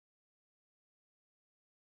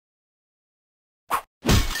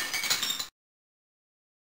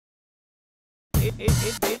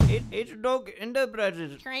It's Dawg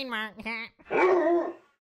Enterprises. Trademark.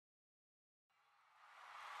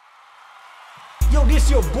 Yo,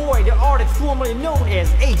 this your boy, the artist formerly known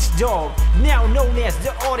as H-Dawg, now known as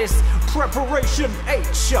the artist Preparation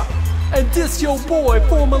H. And this your boy,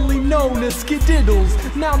 formerly known as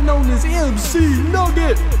Skididdles, now known as MC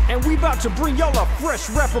Nuggett. And we about to bring y'all a fresh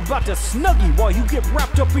rap about the Snuggie while you get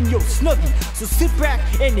wrapped up in your Snuggie. So sit back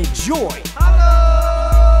and enjoy.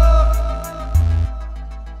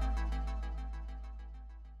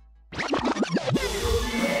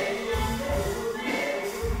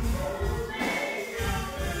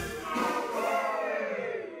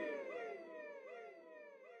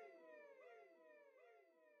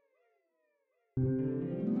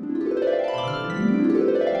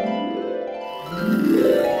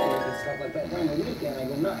 Stuff like that during the weekend, I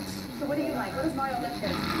go nuts. So what do you like? What does Mario like?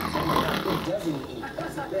 It doesn't eat.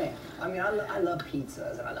 That's the thing. I mean, I love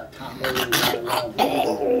pizzas and I love tacos and I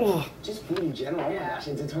love just food in general. Oh my gosh,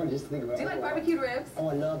 it's hard just to think about. Do you like barbecued ribs? Oh,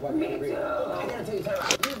 I love barbecued ribs. I gotta tell you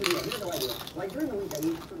something. Here's what I do. Like during the week, I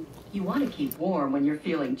eat food. You want to keep warm when you're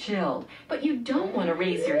feeling chilled, but you don't want to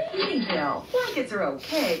raise your heating bill. Blankets are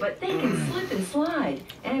okay, but they can slip and slide.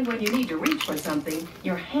 And when you need to reach for something,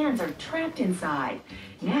 your hands are trapped inside.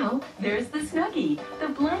 Now, there's the Snuggie, the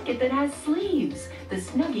blanket that has sleeves. The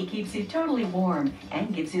Snuggie keeps you totally warm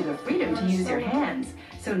and gives you the freedom to use your hands.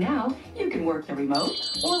 So now, you can work the remote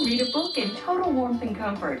or read a book in total warmth and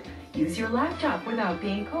comfort. Use your laptop without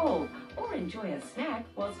being cold, or enjoy a snack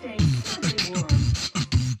while staying totally warm.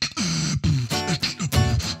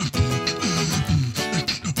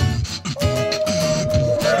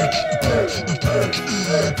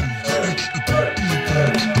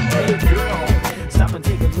 Stop and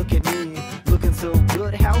take a look at me, looking so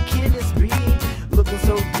good, how can this be? Looking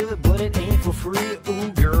so good, but it ain't for free.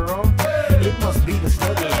 Ooh girl, it must be the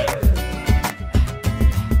Snuggie.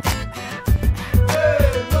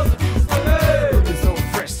 Looking so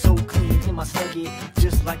fresh, so clean in my Snuggie,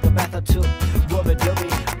 just like the bath I took. Rubber dubby,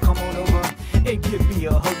 come on over and give me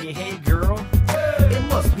a huggy. Hey girl, it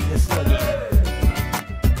must be the Snuggie.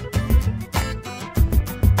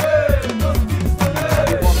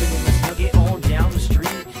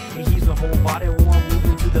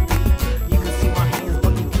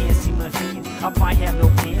 I might have no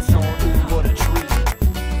pants on, ooh, what a treat.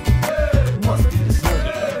 Must be the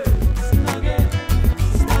Snuggie.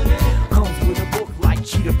 Comes with a book like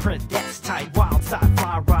cheetah print, that's tight. Wild side,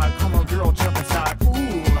 fly ride, come on girl, jump inside.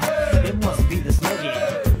 Ooh, it must be the Snuggie.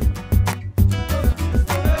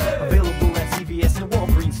 Available at CVS and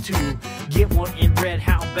Walgreens too. Get one in red,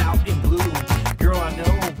 how about in blue? Girl, I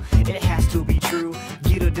know, it has to be true.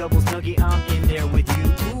 Get a double Snuggie, I'm in there with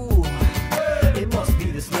you. Ooh, it must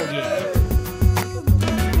be the Snuggie.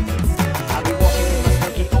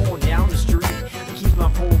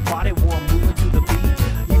 Body warm, moving to the beat.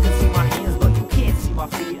 You can see my hands, but you can't see my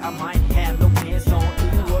feet. I might have no pants on,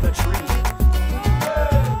 ooh, what a treat.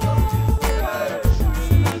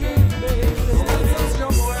 It's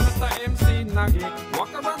your boy, Mr. MC Nuggett.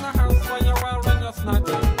 Walk around the house while you're wearing your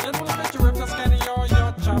Snuggie. It will fit you if you're skinny or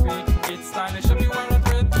you're chubby. It's stylish if you wear it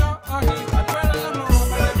with your Uggies. I'd wear it in the room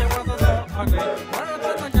and if your weather's so ugly. Wear it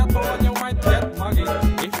in the ghetto and you might get muggy.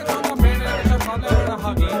 If you don't obey it, you should probably wear a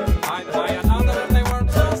huggy. I'd buy another if they weren't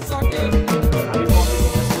so sucky. I be walking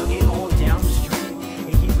in the Snuggie all down the street.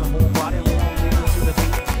 It keeps my whole body warm, moving to the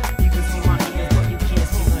beat. You can see my hands, but you can't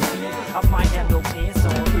see my feet. I might have no pants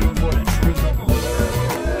on, ooh, what a treat.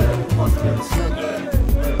 Must be the Snuggie.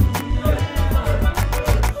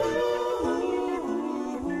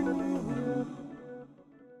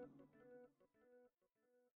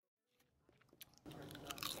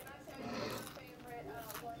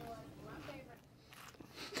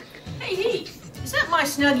 Hey, Heath, is that my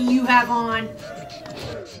Snuggie you have on?